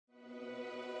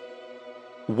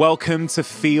Welcome to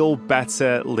Feel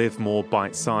Better, Live More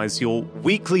Bite Size, your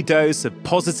weekly dose of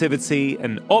positivity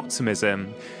and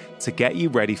optimism to get you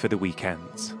ready for the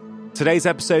weekend. Today's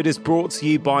episode is brought to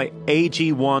you by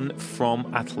AG1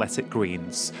 from Athletic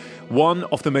Greens, one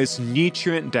of the most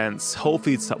nutrient-dense whole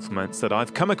food supplements that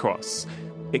I've come across.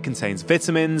 It contains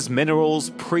vitamins, minerals,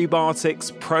 prebiotics,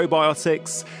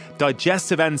 probiotics,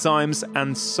 digestive enzymes,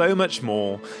 and so much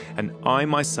more, and I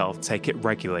myself take it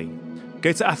regularly.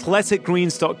 Go to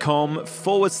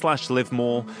athleticgreens.com/live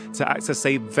more to access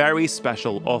a very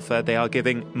special offer. They are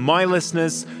giving my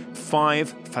listeners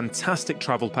 5 fantastic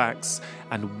travel packs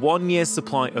and 1 year's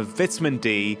supply of vitamin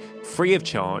D free of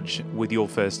charge with your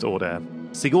first order.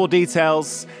 See your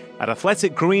details at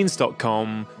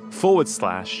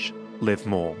athleticgreens.com/live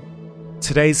more.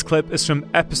 Today's clip is from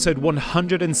episode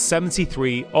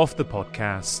 173 of the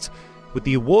podcast with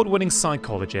the award-winning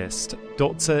psychologist,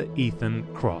 Dr. Ethan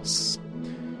Kross.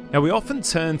 Now, we often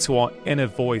turn to our inner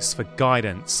voice for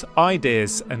guidance,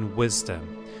 ideas, and wisdom.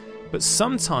 But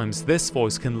sometimes this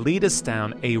voice can lead us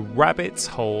down a rabbit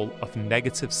hole of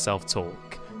negative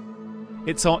self-talk.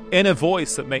 It's our inner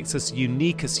voice that makes us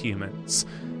unique as humans.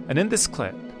 And in this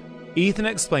clip, Ethan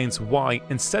explains why,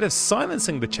 instead of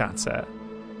silencing the chatter,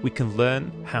 we can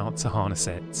learn how to harness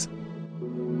it.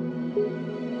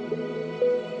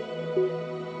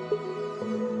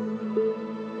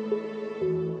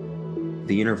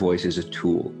 The inner voice is a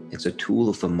tool. It's a tool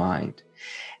of the mind.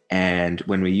 And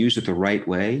when we use it the right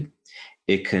way,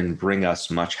 it can bring us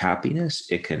much happiness.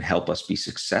 It can help us be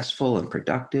successful and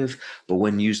productive. But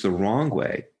when used the wrong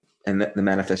way, and the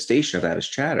manifestation of that is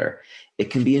chatter,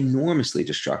 it can be enormously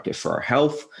destructive for our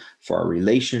health, for our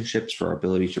relationships, for our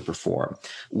ability to perform.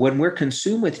 When we're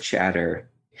consumed with chatter,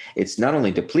 it's not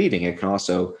only depleting, it can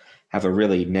also have a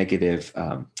really negative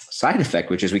side effect,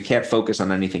 which is we can't focus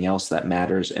on anything else that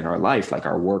matters in our life, like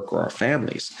our work or our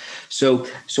families. So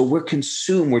we're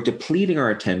consumed, we're depleting our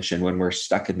attention when we're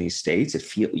stuck in these states.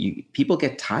 People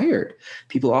get tired.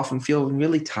 People often feel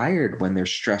really tired when they're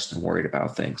stressed and worried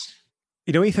about things.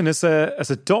 You know, Ethan, as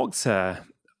a doctor,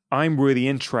 I'm really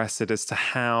interested as to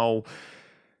how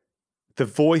the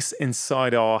voice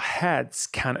inside our heads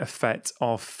can affect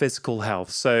our physical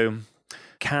health. So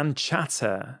can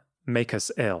chatter make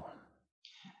us ill?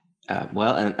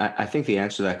 And I think the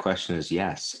answer to that question is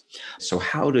yes. So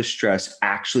how does stress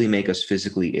actually make us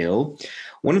physically ill?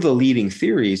 One of the leading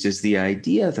theories is the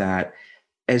idea that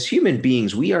as human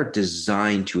beings, we are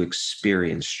designed to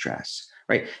experience stress,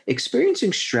 right?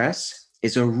 Experiencing stress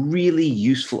is a really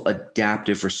useful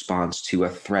adaptive response to a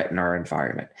threat in our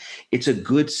environment. It's a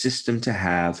good system to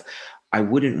have. I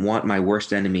wouldn't want my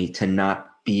worst enemy to not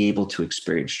be able to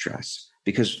experience stress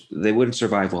because they wouldn't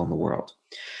survive well in the world.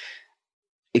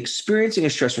 Experiencing a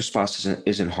stress response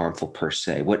isn't harmful per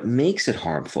se. What makes it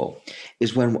harmful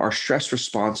is when our stress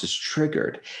response is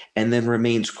triggered and then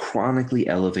remains chronically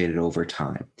elevated over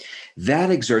time.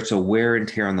 That exerts a wear and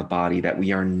tear on the body that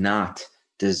we are not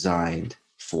designed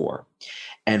for.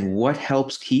 And what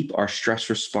helps keep our stress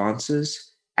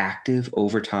responses active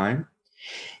over time?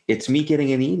 It's me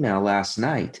getting an email last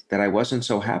night that I wasn't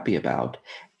so happy about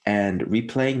and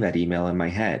replaying that email in my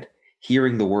head,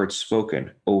 hearing the words spoken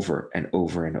over and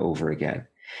over and over again,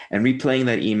 and replaying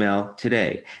that email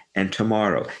today and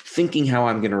tomorrow, thinking how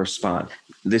I'm going to respond.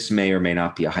 This may or may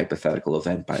not be a hypothetical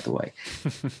event, by the way.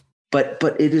 But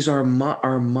it is our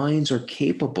minds are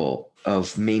capable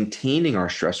of maintaining our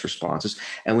stress responses.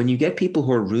 And when you get people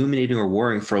who are ruminating or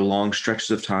worrying for long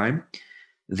stretches of time,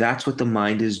 that's what the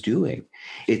mind is doing.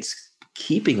 It's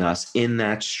keeping us in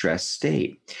that stress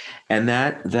state. And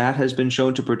that has been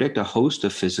shown to predict a host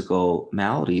of physical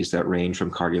maladies that range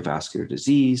from cardiovascular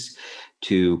disease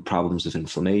to problems of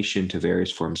inflammation to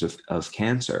various forms of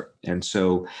cancer. And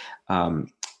so the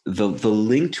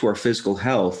link to our physical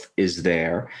health is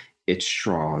there. It's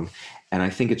strong. And I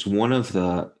think it's one of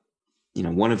the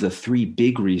 3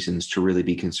 big reasons to really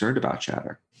be concerned about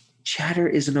chatter. Chatter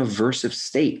is an aversive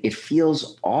state. It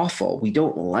feels awful. We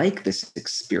don't like this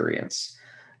experience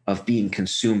of being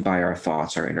consumed by our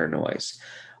thoughts, our inner noise.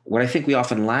 What I think we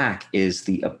often lack is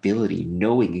the ability,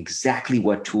 knowing exactly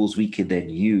what tools we can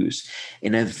then use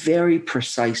in a very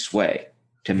precise way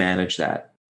to manage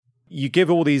that. You give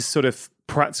all these sort of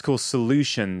practical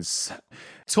solutions.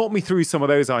 Talk me through some of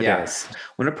those ideas. Yeah.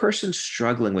 When a person's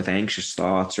struggling with anxious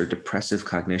thoughts or depressive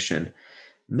cognition,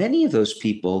 many of those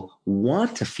people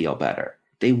want to feel better.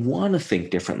 They want to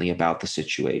think differently about the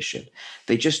situation.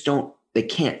 They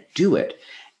can't do it.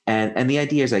 And the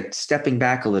idea is like stepping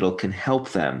back a little can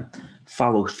help them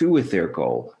follow through with their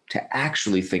goal to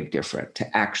actually think different,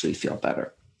 to actually feel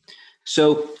better.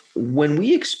 So when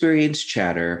we experience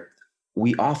chatter,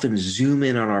 we often zoom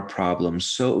in on our problems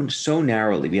so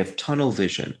narrowly. We have tunnel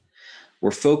vision.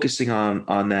 We're focusing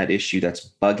on that issue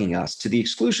that's bugging us to the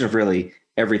exclusion of really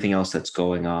everything else that's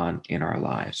going on in our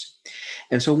lives.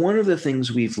 And so one of the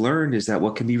things we've learned is that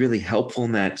what can be really helpful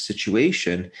in that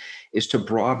situation is to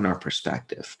broaden our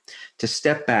perspective, to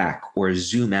step back or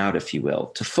zoom out, if you will,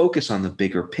 to focus on the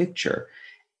bigger picture,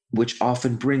 which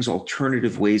often brings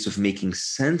alternative ways of making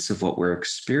sense of what we're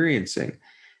experiencing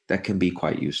that can be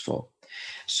quite useful.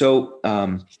 So,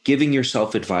 giving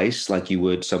yourself advice like you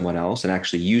would someone else and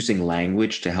actually using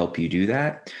language to help you do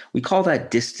that, we call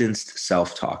that distanced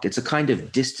self-talk. It's a kind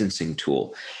of distancing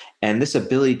tool. And this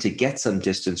ability to get some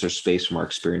distance or space from our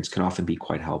experience can often be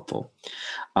quite helpful.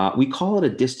 We call it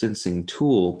a distancing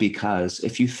tool because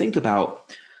if you think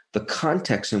about the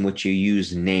context in which you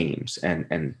use names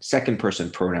and second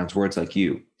person pronouns, words like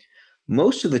you,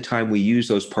 most of the time we use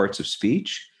those parts of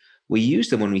speech, we use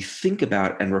them when we think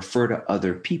about and refer to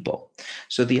other people.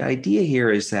 So the idea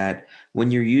here is that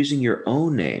when you're using your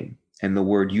own name and the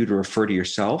word you to refer to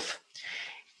yourself,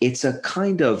 it's a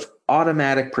kind of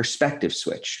automatic perspective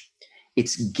switch.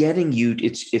 It's getting you,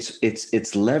 it's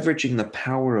leveraging the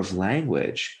power of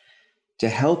language to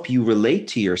help you relate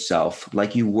to yourself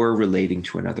like you were relating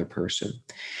to another person.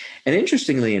 And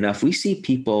interestingly enough, we see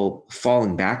people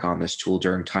falling back on this tool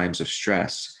during times of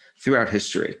stress throughout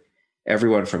history.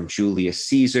 Everyone from Julius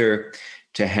Caesar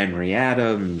to Henry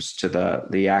Adams to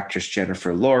the actress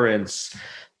Jennifer Lawrence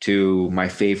to my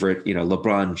favorite,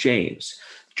 LeBron James.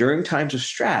 During times of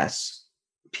stress,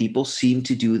 people seem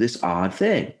to do this odd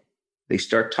thing. They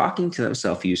start talking to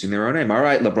themselves using their own name. All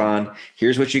right, LeBron,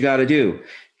 here's what you got to do.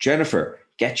 Jennifer,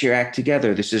 get your act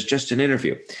together. This is just an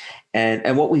interview.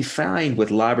 And what we find with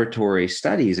laboratory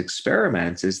studies,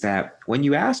 experiments, is that when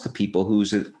you ask people who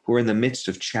are in the midst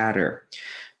of chatter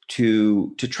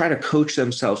to try to coach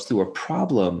themselves through a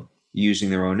problem using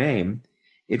their own name,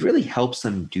 it really helps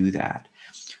them do that.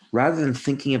 Rather than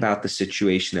thinking about the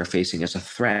situation they're facing as a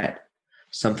threat,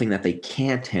 something that they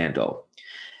can't handle,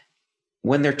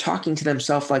 when they're talking to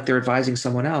themselves like they're advising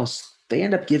someone else, they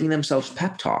end up giving themselves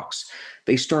pep talks.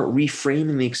 They start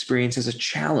reframing the experience as a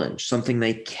challenge, something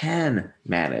they can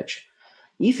manage.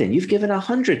 Ethan, you've given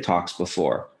 100 talks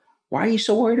before. Why are you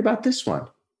so worried about this one?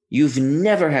 You've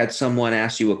never had someone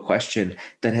ask you a question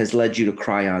that has led you to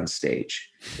cry on stage.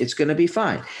 It's going to be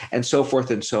fine, and so forth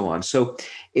and so on. So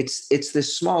it's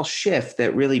this small shift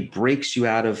that really breaks you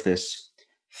out of this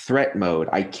threat mode.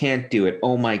 I can't do it.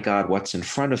 Oh my God, what's in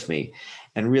front of me?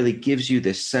 And really gives you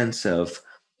this sense of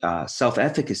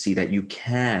self-efficacy that you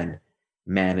can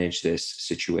manage this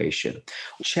situation.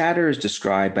 Chatter is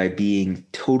described by being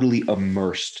totally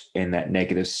immersed in that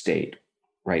negative state,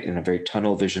 right? In a very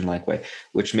tunnel vision-like way,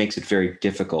 which makes it very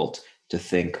difficult to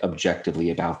think objectively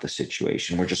about the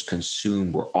situation. We're just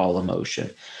consumed. We're all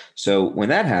emotion. So when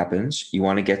that happens, you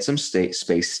want to get some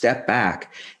space, step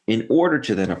back in order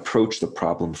to then approach the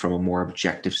problem from a more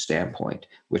objective standpoint,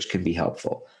 which can be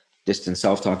helpful. Distant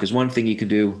self-talk is one thing you can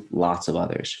do, lots of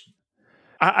others.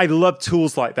 I love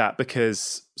tools like that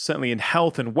because certainly in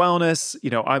health and wellness,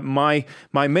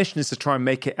 my mission is to try and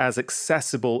make it as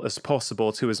accessible as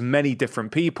possible to as many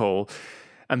different people.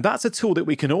 And that's a tool that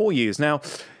we can all use. Now,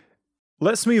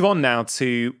 let's move on now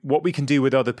to what we can do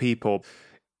with other people.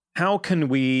 How can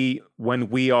we,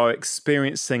 when we are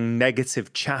experiencing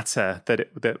negative chatter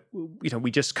that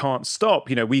we just can't stop,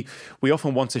 we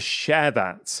often want to share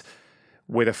that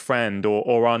with a friend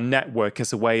or our network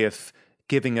as a way of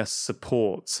giving us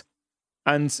support.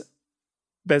 And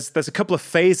there's a couple of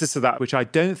phases to that, which I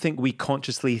don't think we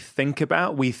consciously think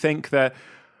about. We think that,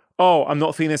 oh, I'm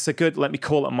not feeling so good, let me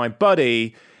call up my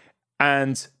buddy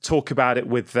and talk about it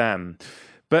with them.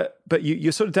 But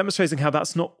you're sort of demonstrating how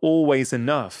that's not always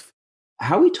enough.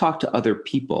 How we talk to other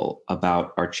people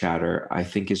about our chatter, I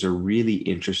think, is a really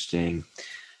interesting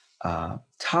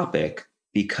topic,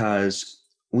 because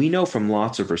we know from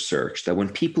lots of research that when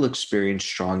people experience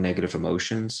strong negative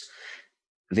emotions,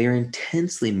 they're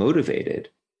intensely motivated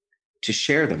to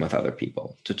share them with other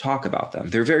people, to talk about them.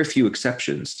 There are very few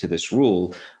exceptions to this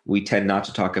rule. We tend not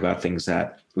to talk about things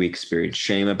that we experience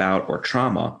shame about or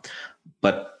trauma,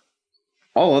 but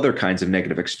all other kinds of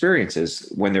negative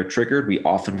experiences, when they're triggered, we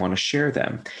often want to share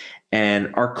them.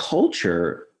 And our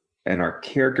culture and our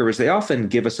caregivers, they often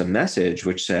give us a message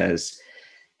which says,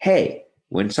 hey,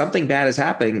 when something bad is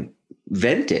happening,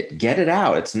 vent it, get it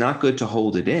out. It's not good to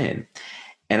hold it in.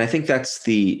 And I think that's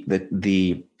the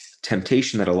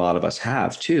temptation that a lot of us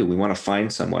have too. We want to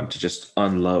find someone to just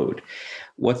unload.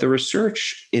 What the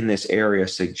research in this area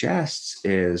suggests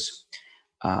is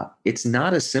it's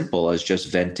not as simple as just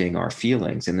venting our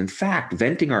feelings. And in fact,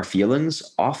 venting our feelings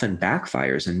often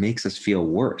backfires and makes us feel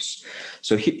worse.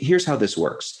 So here's how this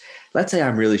works. Let's say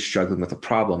I'm really struggling with a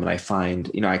problem and I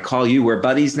find, I call you, we're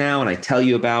buddies now, and I tell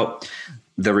you about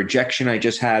the rejection I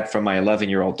just had from my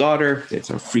 11-year-old daughter. It's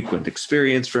a frequent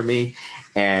experience for me.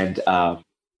 And I'm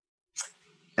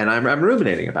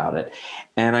ruminating about it.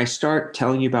 And I start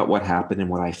telling you about what happened and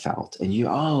what I felt. And you,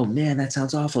 oh man, that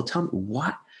sounds awful. Tell me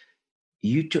what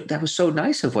that was so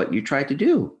nice of what you tried to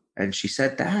do. And she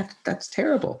said that's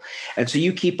terrible. And so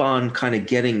you keep on kind of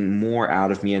getting more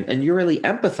out of me, and you're really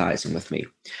empathizing with me.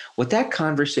 What that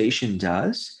conversation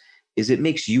does is it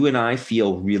makes you and I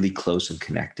feel really close and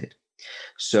connected.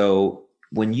 So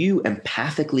when you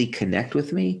empathically connect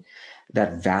with me,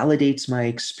 that validates my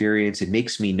experience. It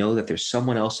makes me know that there's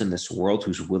someone else in this world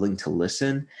who's willing to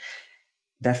listen.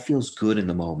 That feels good in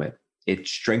the moment. It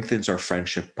strengthens our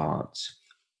friendship bonds.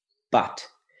 But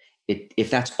if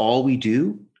that's all we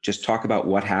do, just talk about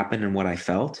what happened and what I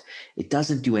felt, it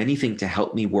doesn't do anything to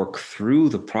help me work through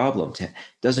the problem. It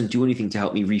doesn't do anything to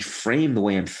help me reframe the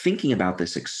way I'm thinking about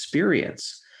this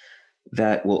experience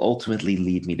that will ultimately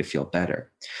lead me to feel better.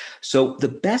 So the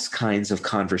best kinds of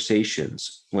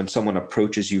conversations when someone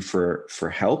approaches you for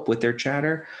help with their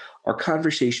chatter are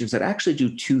conversations that actually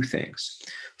do two things.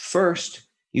 First,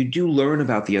 you do learn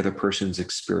about the other person's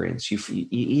experience.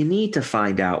 You need to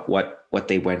find out what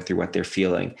they went through, what they're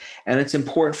feeling. And it's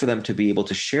important for them to be able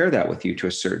to share that with you to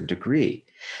a certain degree.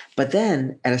 But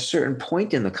then at a certain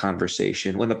point in the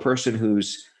conversation, when the person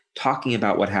who's talking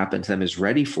about what happened to them is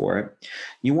ready for it,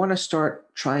 you want to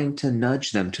start trying to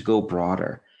nudge them to go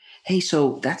broader. Hey,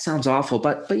 so that sounds awful,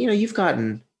 but you've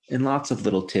gotten in lots of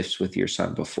little tiffs with your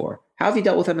son before. How have you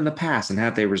dealt with them in the past, and how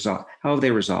have they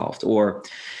resolved? Or,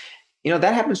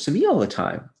 that happens to me all the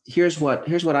time. Here's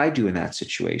what I do in that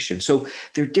situation. So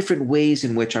there are different ways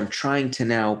in which I'm trying to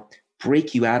now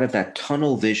break you out of that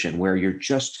tunnel vision where you're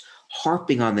just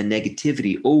harping on the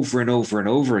negativity over and over and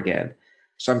over again.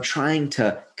 So I'm trying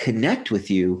to connect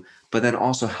with you, but then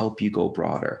also help you go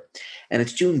broader. And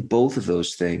it's doing both of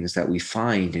those things that we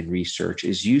find in research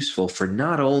is useful for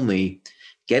not only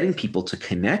getting people to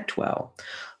connect well,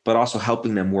 but also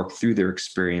helping them work through their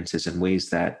experiences in ways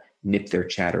that nip their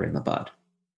chatter in the bud.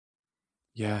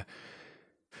 Yeah.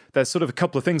 There's sort of a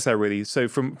couple of things there, really. So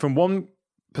from one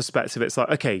perspective, it's like,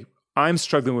 okay, I'm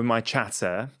struggling with my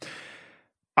chatter.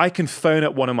 I can phone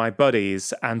up one of my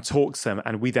buddies and talk to them,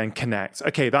 and we then connect.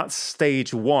 Okay, that's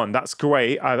stage one. That's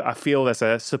great. I feel there's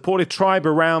a supportive tribe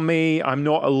around me. I'm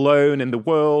not alone in the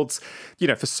world.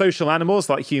 For social animals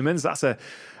like humans, that's a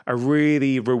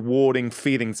really rewarding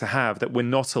feeling to have, that we're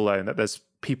not alone, that there's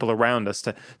people around us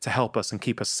to help us and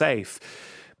keep us safe.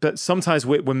 But sometimes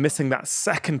we're missing that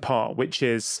second part, which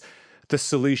is the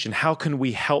solution. How can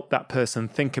we help that person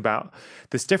think about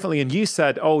this differently? And you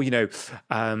said, this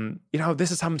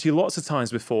has happened to you lots of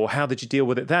times before. How did you deal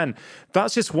with it then?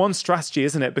 That's just one strategy,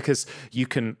 isn't it? Because you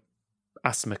can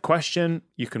ask them a question,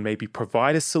 you can maybe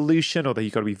provide a solution, although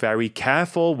you've got to be very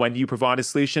careful when you provide a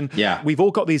solution. Yeah. We've all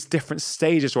got these different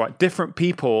stages, right? Different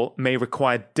people may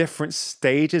require different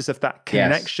stages of that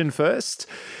connection first.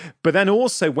 But then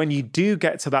also when you do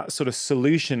get to that sort of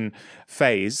solution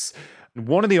phase,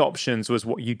 one of the options was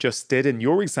what you just did in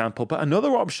your example, but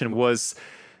another option was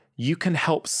you can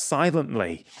help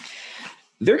silently.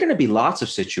 There are going to be lots of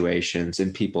situations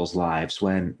in people's lives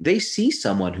when they see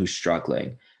someone who's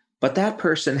struggling, but that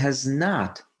person has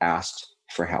not asked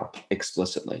for help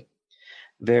explicitly.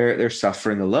 They're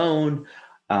suffering alone,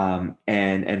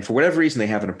 and for whatever reason, they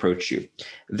haven't approached you.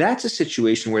 That's a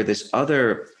situation where this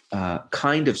other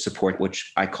kind of support,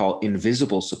 which I call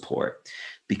invisible support,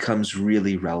 becomes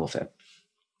really relevant.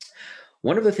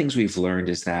 One of the things we've learned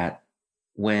is that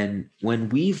when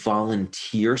we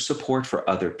volunteer support for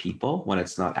other people, when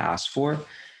it's not asked for,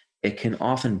 it can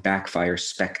often backfire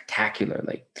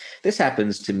spectacularly. This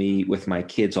happens to me with my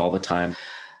kids all the time.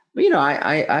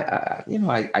 I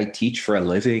teach for a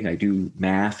living. I do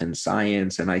math and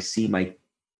science, and I see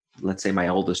let's say my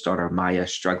oldest daughter, Maya,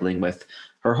 struggling with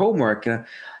her homework.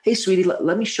 Hey, sweetie,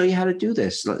 let me show you how to do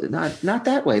this. Not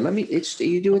that way.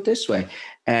 You do it this way.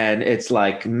 And it's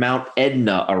like Mount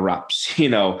Etna erupts.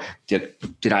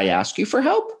 Did I ask you for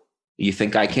help? You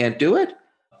think I can't do it?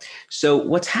 So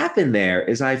what's happened there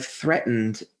is I've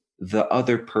threatened the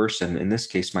other person, in this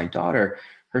case, my daughter,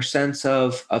 her sense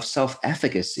of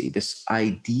self-efficacy, this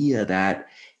idea that,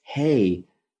 hey,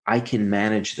 I can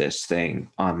manage this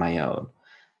thing on my own.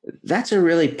 That's a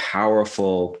really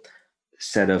powerful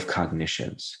set of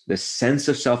cognitions. The sense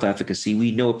of self-efficacy,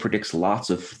 we know it predicts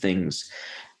lots of things.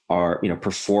 our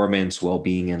performance,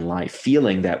 well-being in life,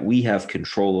 feeling that we have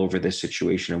control over this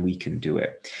situation and we can do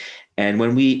it. And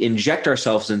when we inject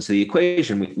ourselves into the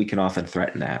equation, we can often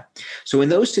threaten that. So in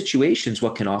those situations,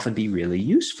 what can often be really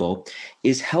useful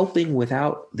is helping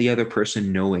without the other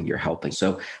person knowing you're helping.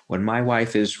 So when my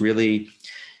wife is really,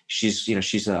 she's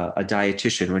a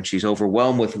dietitian, when she's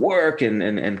overwhelmed with work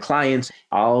and clients,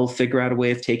 I'll figure out a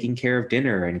way of taking care of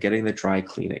dinner and getting the dry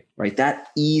cleaning, right? That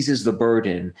eases the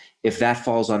burden. If that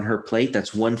falls on her plate,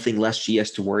 that's one thing less she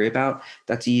has to worry about.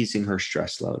 That's easing her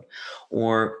stress load.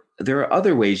 Or there are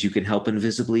other ways you can help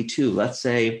invisibly too. Let's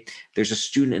say there's a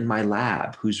student in my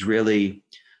lab who's really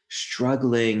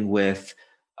struggling with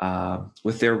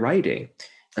their writing.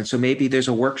 And so maybe there's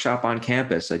a workshop on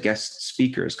campus, a guest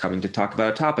speaker is coming to talk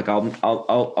about a topic.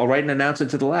 I'll write an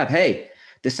announcement to the lab. Hey,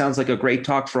 this sounds like a great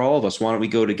talk for all of us. Why don't we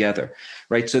go together?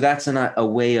 Right. So that's a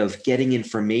way of getting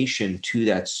information to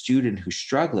that student who's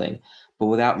struggling, but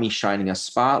without me shining a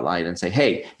spotlight and say,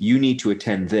 hey, you need to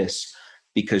attend this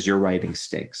because your writing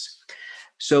stinks.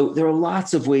 So there are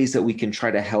lots of ways that we can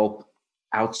try to help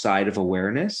outside of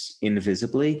awareness,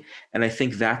 invisibly. And I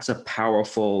think that's a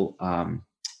powerful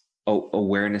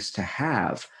awareness to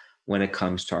have when it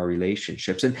comes to our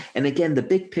relationships. And again, the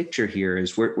big picture here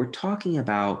is we're talking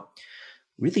about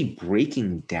really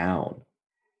breaking down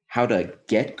how to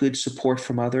get good support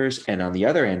from others, and on the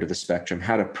other end of the spectrum,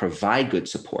 how to provide good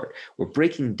support. We're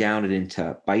breaking down it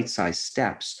into bite-sized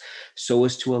steps so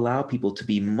as to allow people to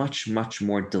be much, much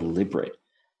more deliberate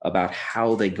about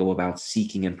how they go about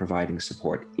seeking and providing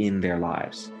support in their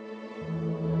lives.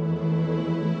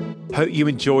 Hope you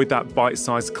enjoyed that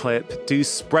bite-sized clip. Do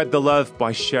spread the love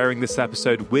by sharing this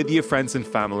episode with your friends and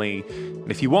family. And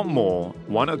if you want more,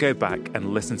 why not go back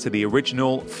and listen to the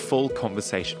original full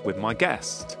conversation with my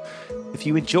guest? If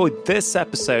you enjoyed this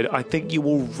episode, I think you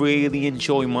will really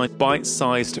enjoy my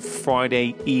bite-sized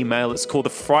Friday email. It's called the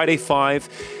Friday 5,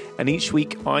 and each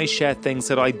week I share things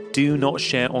that I do not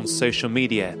share on social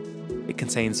media. It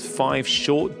contains 5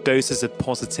 short doses of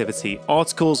positivity,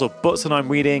 articles or books that I'm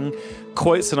reading,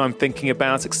 quotes that I'm thinking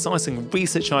about, exciting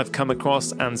research I've come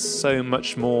across, and so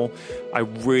much more. I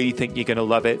really think you're going to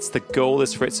love it. The goal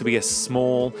is for it to be a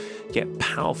small yet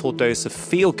powerful dose of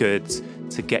feel good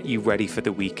to get you ready for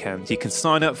the weekend. You can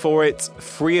sign up for it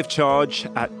free of charge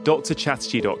at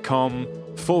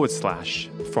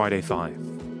drchatterjee.com/Friday5.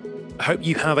 I hope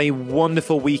you have a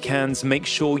wonderful weekend. Make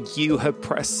sure you have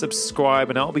pressed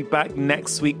subscribe, and I'll be back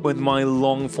next week with my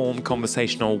long-form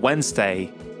conversation on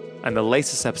Wednesday and the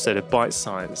latest episode of Bite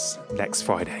Size next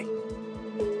Friday.